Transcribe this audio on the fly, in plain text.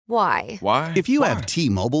Why? Why? If you have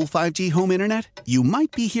T-Mobile 5G home internet, you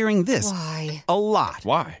might be hearing this Why? a lot.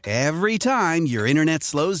 Why? Every time your internet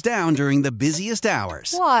slows down during the busiest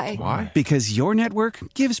hours. Why? Why? Because your network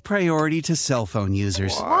gives priority to cell phone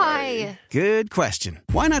users. Why? Good question.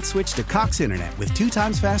 Why not switch to Cox Internet with 2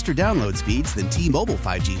 times faster download speeds than T-Mobile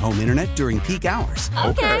 5G home internet during peak hours?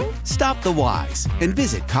 Okay. Stop the whys and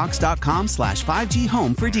visit cox.com/5G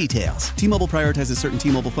home for details. T-Mobile prioritizes certain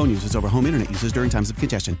T-Mobile phone users over home internet users during times of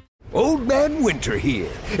congestion. Old Man Winter here.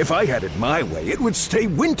 If I had it my way, it would stay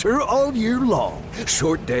winter all year long.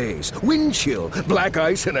 Short days, wind chill, black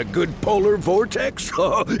ice, and a good polar vortex.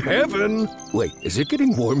 Oh, heaven. Wait, is it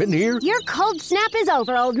getting warm in here? Your cold snap is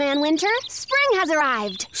over, Old Man Winter. Spring has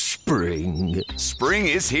arrived. Spring. Spring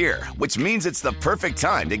is here, which means it's the perfect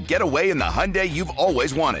time to get away in the Hyundai you've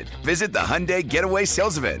always wanted. Visit the Hyundai Getaway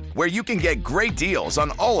Sales Event, where you can get great deals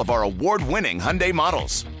on all of our award-winning Hyundai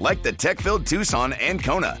models, like the tech-filled Tucson and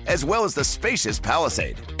Kona, as well as the spacious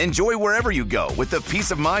Palisade. Enjoy wherever you go with the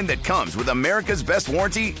peace of mind that comes with America's best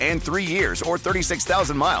warranty and 3 years or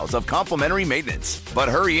 36,000 miles of complimentary maintenance. But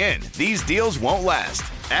hurry in, these deals won't last.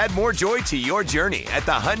 Add more joy to your journey at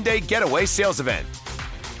the Hyundai Getaway Sales Event.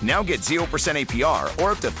 Now get 0% APR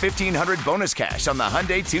or up to $1,500 bonus cash on the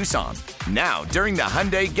Hyundai Tucson. Now, during the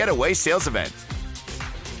Hyundai Getaway Sales Event.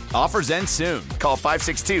 Offers end soon. Call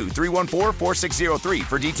 562-314-4603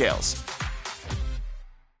 for details.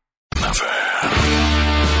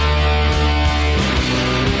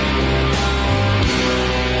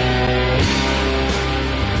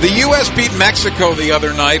 The U.S. beat Mexico the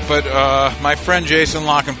other night, but my friend Jason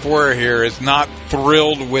Lockenfora here is not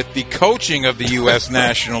thrilled with the coaching of the U.S.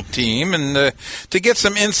 national team. And to get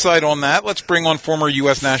some insight on that, let's bring on former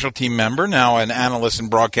U.S. national team member, now an analyst and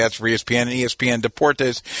broadcaster for ESPN and ESPN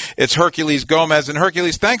Deportes. It's Herculez Gomez. And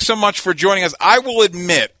Herculez, thanks so much for joining us. I will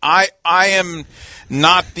admit, I am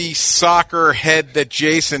not the soccer head that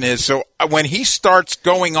Jason is. So when he starts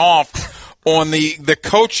going off on the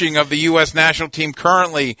coaching of the U.S. national team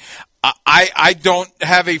currently, I don't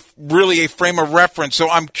have really a frame of reference. So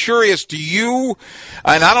I'm curious, do you,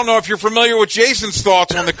 and I don't know if you're familiar with Jason's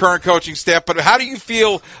thoughts on the current coaching staff, but how do you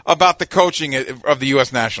feel about the coaching of the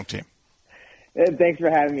U.S. national team? Thanks for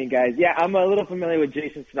having me, guys. Yeah, I'm a little familiar with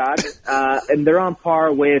Jason's thoughts, and they're on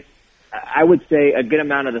par with, I would say, a good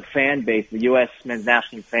amount of the fan base, the U.S. men's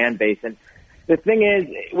national fan base. And the thing is,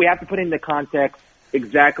 we have to put into context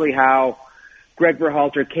exactly how Greg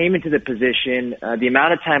Berhalter came into the position, the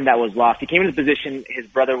amount of time that was lost. He came into the position, his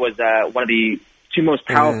brother was one of the 2 most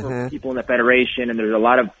powerful people in the federation, and there's a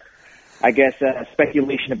lot of, I guess,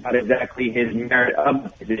 speculation about exactly his merit of the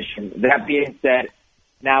position. That being said,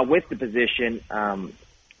 now with the position,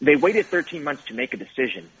 they waited 13 months to make a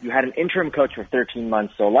decision. You had an interim coach for 13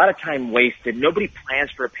 months, so a lot of time wasted. Nobody plans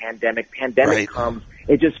for a pandemic. Pandemic comes.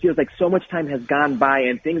 It just feels like so much time has gone by,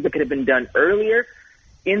 and things that could have been done earlier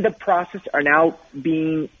in the process are now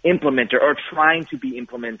being implemented or trying to be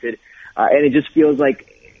implemented. And it just feels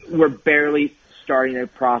like we're barely starting the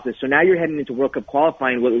process. So now you're heading into World Cup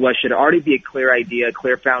qualifying with what should already be a clear idea, a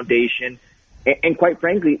clear foundation. And quite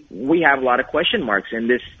frankly, we have a lot of question marks in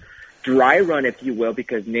this dry run, if you will,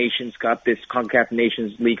 because Nations Cup, this CONCACAF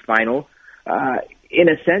Nations League final, in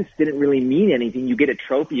a sense, didn't really mean anything. You get a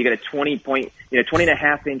trophy, you get a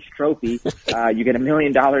 20.5-inch trophy, you get $1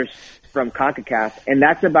 million from CONCACAF, and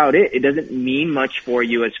that's about it. It doesn't mean much for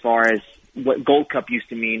you as far as what Gold Cup used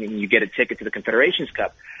to mean, and you get a ticket to the Confederations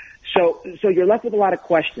Cup. So you're left with a lot of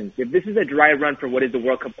questions. If this is a dry run for what is the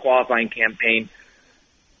World Cup qualifying campaign,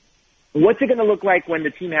 what's it going to look like when the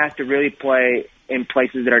team has to really play in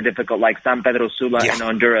places that are difficult, like San Pedro Sula in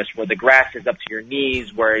Honduras, where the grass is up to your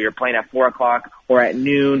knees, where you're playing at 4 o'clock or at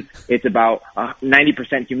noon, it's about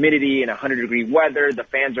 90% humidity and 100-degree weather, the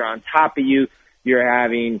fans are on top of you, you're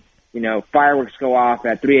having fireworks go off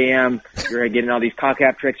at 3 a.m. You're getting all these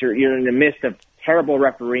CONCACAF tricks. You're in the midst of terrible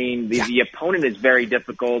refereeing. The opponent is very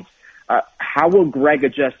difficult. How will Greg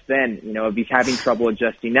adjust then, if he's having trouble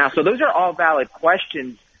adjusting now? So those are all valid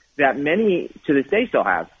questions that many to this day still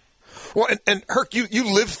have. Well, and Herc,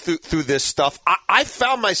 you lived through this stuff. I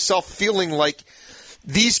found myself feeling like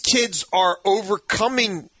these kids are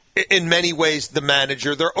overcoming, in many ways, the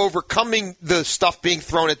manager. They're overcoming the stuff being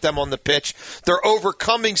thrown at them on the pitch. They're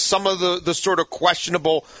overcoming some of the sort of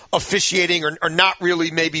questionable officiating or not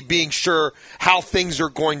really maybe being sure how things are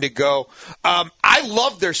going to go. I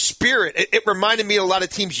love their spirit. It reminded me of a lot of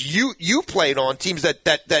teams you played on, teams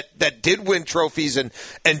that did win trophies and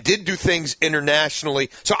did do things internationally.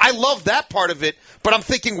 So I love that part of it. But I'm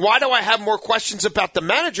thinking, why do I have more questions about the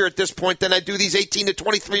manager at this point than I do these 18 to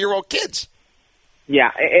 23-year-old kids? Yeah,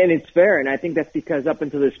 and it's fair, and I think that's because up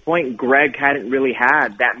until this point, Greg hadn't really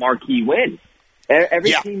had that marquee win.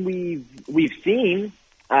 Every team we've seen,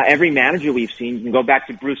 every manager we've seen, you can go back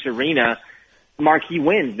to Bruce Arena, marquee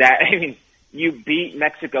wins. You beat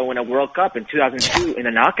Mexico in a World Cup in 2002 in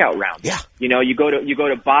a knockout round. Yeah. You go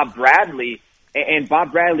to Bob Bradley, and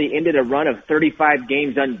Bob Bradley ended a run of 35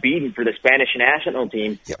 games unbeaten for the Spanish national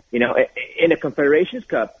team. Yeah. In a Confederations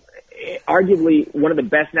Cup. Arguably one of the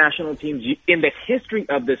best national teams in the history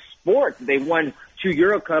of the sport. They won 2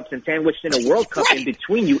 Euro Cups and sandwiched in a World Cup in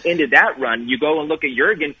between. You ended that run. You go and look at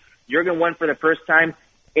Jurgen. Jurgen won for the first time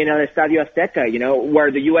in El Estadio Azteca, where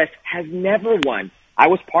the U.S. has never won. I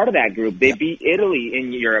was part of that group. They beat Italy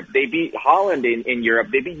in Europe. They beat Holland in Europe.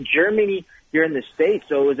 They beat Germany here in the States.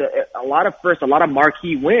 So it was a lot of firsts, a lot of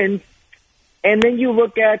marquee wins. And then you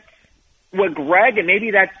look at what Greg, and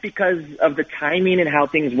maybe that's because of the timing and how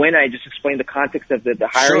things went. I just explained the context of the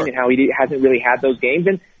hiring and how he hasn't really had those games.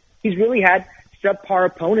 And he's really had subpar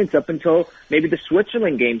opponents up until maybe the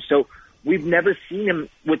Switzerland game. So we've never seen him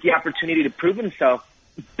with the opportunity to prove himself.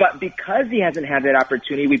 But because he hasn't had that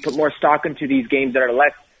opportunity, we put more stock into these games that are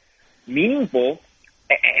less meaningful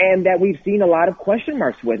and that we've seen a lot of question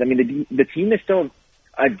marks with. I mean, the team is still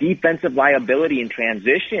a defensive liability in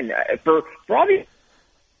transition. For all these...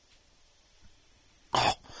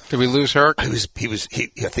 Oh, did we lose Herc? I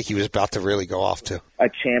think he was about to really go off too. A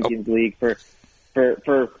Champions League for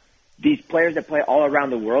these players that play all around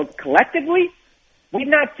the world collectively. We've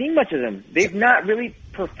not seen much of them. They've not really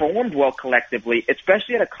performed well collectively,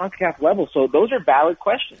 especially at a CONCACAF level. So those are valid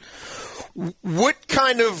questions. What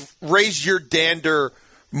kind of raised your dander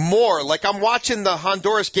more? Like, I'm watching the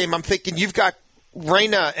Honduras game. I'm thinking you've got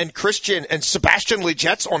Reyna and Christian and Sebastian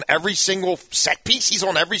Leget's on every single set piece. He's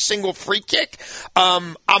on every single free kick.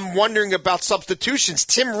 I'm wondering about substitutions.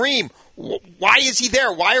 Tim Ream, why is he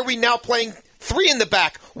there? Why are we now playing 3 in the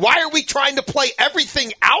back? Why are we trying to play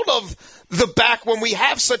everything out of the back when we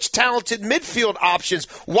have such talented midfield options?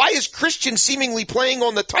 Why is Christian seemingly playing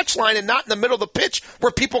on the touchline and not in the middle of the pitch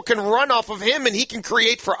where people can run off of him and he can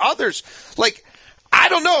create for others? Like, I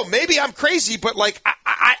don't know. Maybe I'm crazy, but like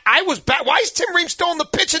I was bad. Why is Tim Ream still on the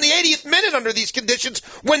pitch in the 80th minute under these conditions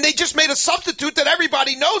when they just made a substitute that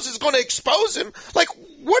everybody knows is going to expose him? Like,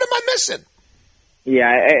 what am I missing?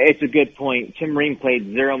 Yeah, it's a good point. Tim Ream played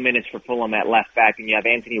 0 minutes for Fulham at left back, and you have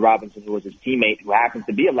Anthony Robinson, who was his teammate, who happens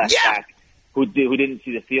to be a left back, who didn't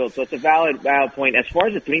see the field. So it's a valid point. As far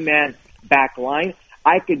as the 3-man back line,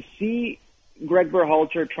 I could see Greg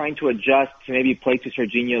Berhalter trying to adjust to maybe play to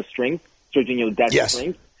Serginho Dest's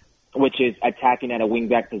strength, which is attacking at a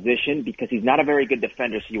wing-back position, because he's not a very good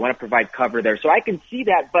defender, so you want to provide cover there. So I can see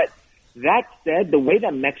that, but that said, the way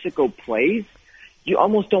that Mexico plays, you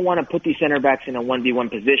almost don't want to put these center backs in a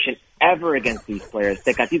 1v1 position ever against these players.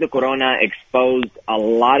 Tecatito Corona exposed a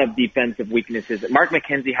lot of defensive weaknesses. Mark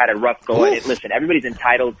McKenzie had a rough go at it. Listen, everybody's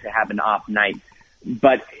entitled to have an off night,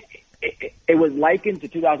 but it was likened to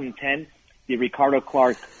 2010, the Ricardo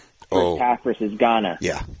Clark first half versus Ghana.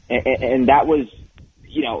 Yeah. And that was,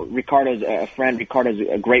 Ricardo's a friend. Ricardo's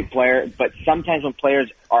a great player. But sometimes when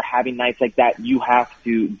players are having nights like that, you have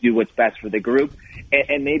to do what's best for the group.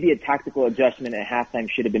 And maybe a tactical adjustment at halftime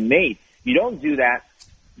should have been made. You don't do that.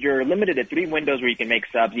 You're limited to 3 windows where you can make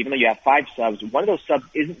subs, even though you have 5 subs. One of those subs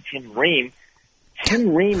isn't Tim Ream.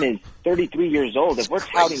 Tim Ream is 33 years old. If we're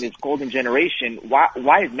touting this golden generation, why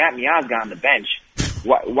is Matt Miazga on the bench?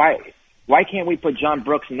 Why can't we put John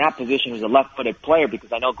Brooks in that position as a left-footed player?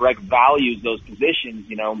 Because I know Greg values those positions,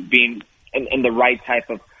 being in the right type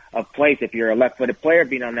of place. If you're a left-footed player,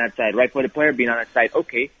 being on that side, right-footed player, being on that side.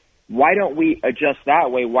 Okay, why don't we adjust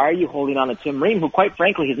that way? Why are you holding on to Tim Ream, who, quite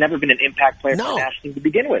frankly, has never been an impact player for the national team to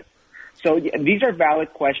begin with? So these are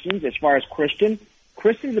valid questions. As far as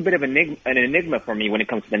Christian's a bit of an enigma for me when it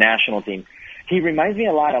comes to the national team. He reminds me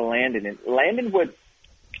a lot of Landon, and Landon would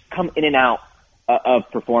come in and out of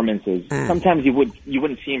performances. Sometimes you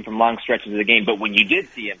wouldn't see him from long stretches of the game, but when you did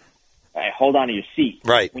see him, hold on to your seat.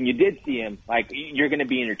 Right. When you did see him, you're going to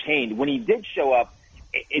be entertained. When he did show up,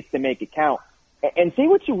 it's to make it count. And say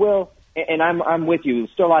what you will, and I'm with you. There's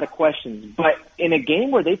still a lot of questions, but in a game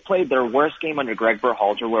where they played their worst game under Greg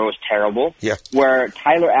Berhalter, where it was terrible, where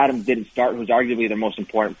Tyler Adams didn't start, who's arguably their most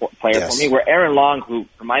important player for me, where Aaron Long, who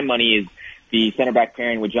for my money is the center back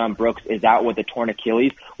pairing with John Brooks, is out with a torn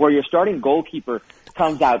Achilles, where your starting goalkeeper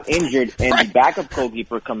comes out injured and the backup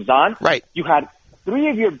goalkeeper comes on. Right. You had 3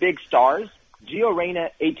 of your big stars, Gio Reyna,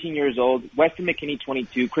 18 years old, Weston McKennie,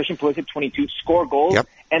 22, Christian Pulisic, 22, score goals,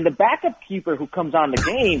 and the backup keeper who comes on the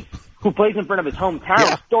game, who plays in front of his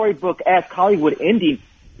hometown, storybook-esque Hollywood ending,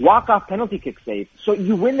 walk-off penalty kick save. So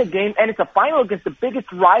you win the game, and it's a final against the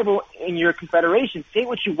biggest rival in your confederation. Say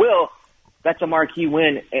what you will. That's a marquee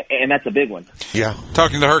win, and that's a big one. Yeah.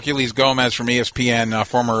 Talking to Herculez Gomez from ESPN,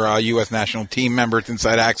 former U.S. national team member at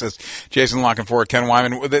Inside Access, Jason Lockenford, Ken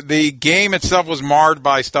Wyman. The game itself was marred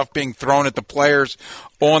by stuff being thrown at the players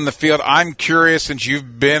on the field. I'm curious, since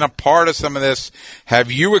you've been a part of some of this,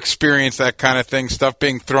 have you experienced that kind of thing, stuff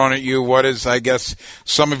being thrown at you? What is, I guess,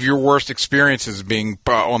 some of your worst experiences being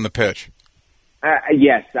on the pitch?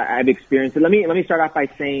 Yes, I've experienced it. Let me start off by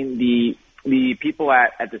saying the people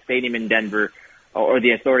at the stadium in Denver, or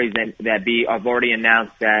the authorities that have already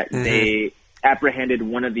announced that they apprehended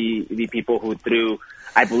one of the people who threw,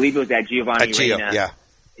 I believe it was at Giovanni Reina.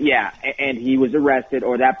 Yeah, and he was arrested,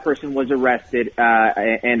 or that person was arrested,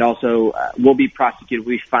 and also will be prosecuted,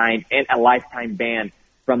 we fined, and a lifetime ban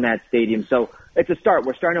from that stadium. So it's a start.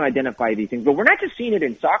 We're starting to identify these things, but we're not just seeing it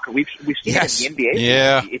in soccer. We've seen it in the NBA.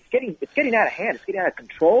 Yeah, it's getting out of hand. It's getting out of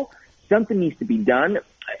control. Something needs to be done.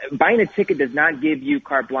 Buying a ticket does not give you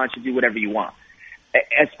carte blanche to do whatever you want.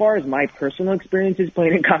 As far as my personal experiences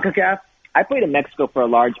playing in CONCACAF, I played in Mexico for a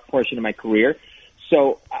large portion of my career.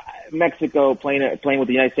 So Mexico, playing with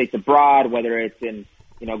the United States abroad, whether it's in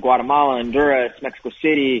Guatemala, Honduras, Mexico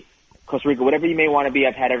City, Costa Rica, whatever you may want to be,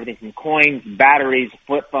 I've had everything from coins, batteries,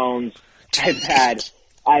 flip phones. I've had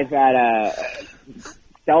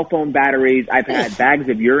cell phone batteries. I've had bags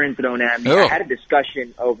of urine thrown at me. I had a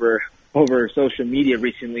discussion over social media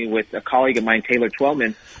recently with a colleague of mine, Taylor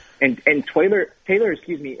Twellman, and Taylor,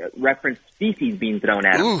 referenced feces being thrown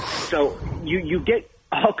at him. So you get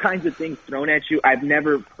all kinds of things thrown at you. I've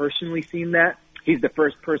never personally seen that. He's the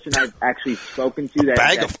first person I've actually spoken to. That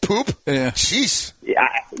bag of poop? Yeah. Jeez. Yeah,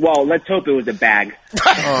 well, let's hope it was a bag.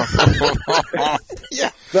 Yeah.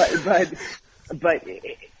 But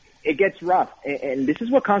it gets rough, and this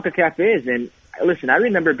is what CONCACAF is. And listen, I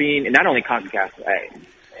remember being, and not only CONCACAF,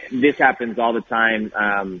 this happens all the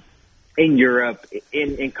time in Europe,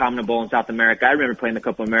 in CONMEBOL in South America. I remember playing the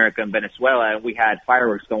Copa America in Venezuela, and we had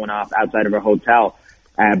fireworks going off outside of our hotel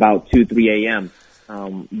at about 2-3 a.m.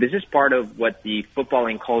 This is part of what the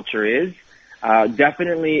footballing culture is.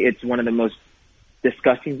 Definitely, it's one of the most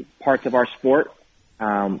disgusting parts of our sport.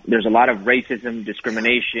 There's a lot of racism,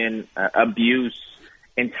 discrimination, abuse,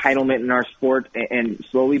 entitlement in our sport, and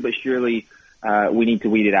slowly but surely we need to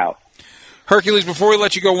weed it out. Herculez, before we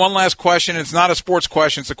let you go, one last question. It's not a sports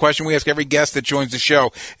question. It's a question we ask every guest that joins the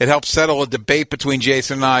show. It helps settle a debate between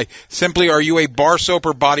Jason and I. Simply, are you a bar soap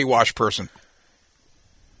or body wash person?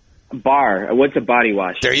 Bar. What's a body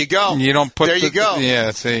wash? There you go. You don't put. There you go.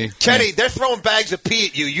 Yeah. See, Kenny, they're throwing bags of pee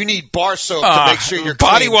at you. You need bar soap to make sure you're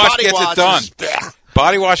body clean. Wash gets it done.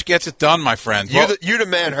 Body wash gets it done, my friend. You're the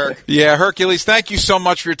man, Herc. Yeah, Herculez, thank you so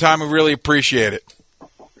much for your time. We really appreciate it.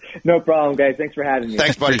 No problem, guys. Thanks for having me.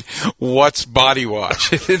 Thanks, buddy. What's body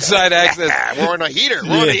wash? Inside Access. We're on a heater.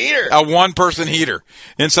 We're on a heater. A one-person heater.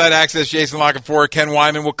 Inside Access, Jason Lockenford, Ken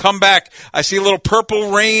Wyman. We'll come back. I see a little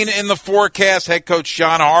purple rain in the forecast. Head coach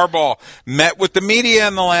John Harbaugh met with the media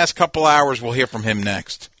in the last couple hours. We'll hear from him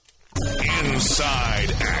next.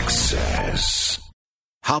 Inside Access.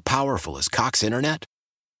 How powerful is Cox Internet?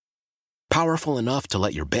 Powerful enough to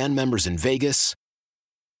let your band members in Vegas,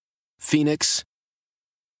 Phoenix,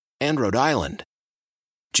 and Rhode Island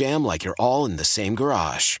jam like you're all in the same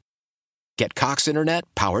garage. Get Cox Internet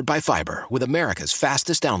powered by fiber with America's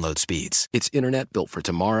fastest download speeds. It's internet built for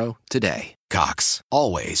tomorrow, today. Cox,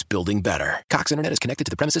 always building better. Cox Internet is connected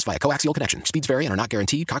to the premises via coaxial connection. Speeds vary and are not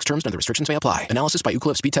guaranteed. Cox terms and other restrictions may apply. Analysis by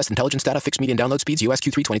Ookla Speed Test Intelligence Data. Fixed median download speeds. US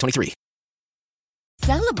Q3 2023.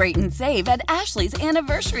 Celebrate and save at Ashley's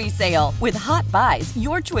Anniversary Sale. With Hot Buys,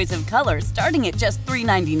 your choice of colors starting at just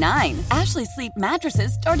 $3.99. Ashley Sleep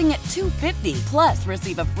mattresses starting at $2.50. Plus,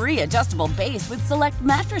 receive a free adjustable base with select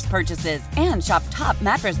mattress purchases. And shop top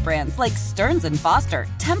mattress brands like Stearns & Foster,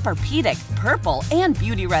 Tempur-Pedic, Purple, and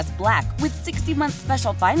Beautyrest Black with 60-month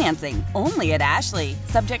special financing. Only at Ashley.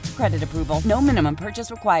 Subject to credit approval. No minimum purchase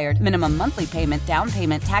required. Minimum monthly payment, down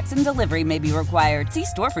payment, tax, and delivery may be required. See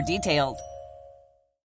store for details.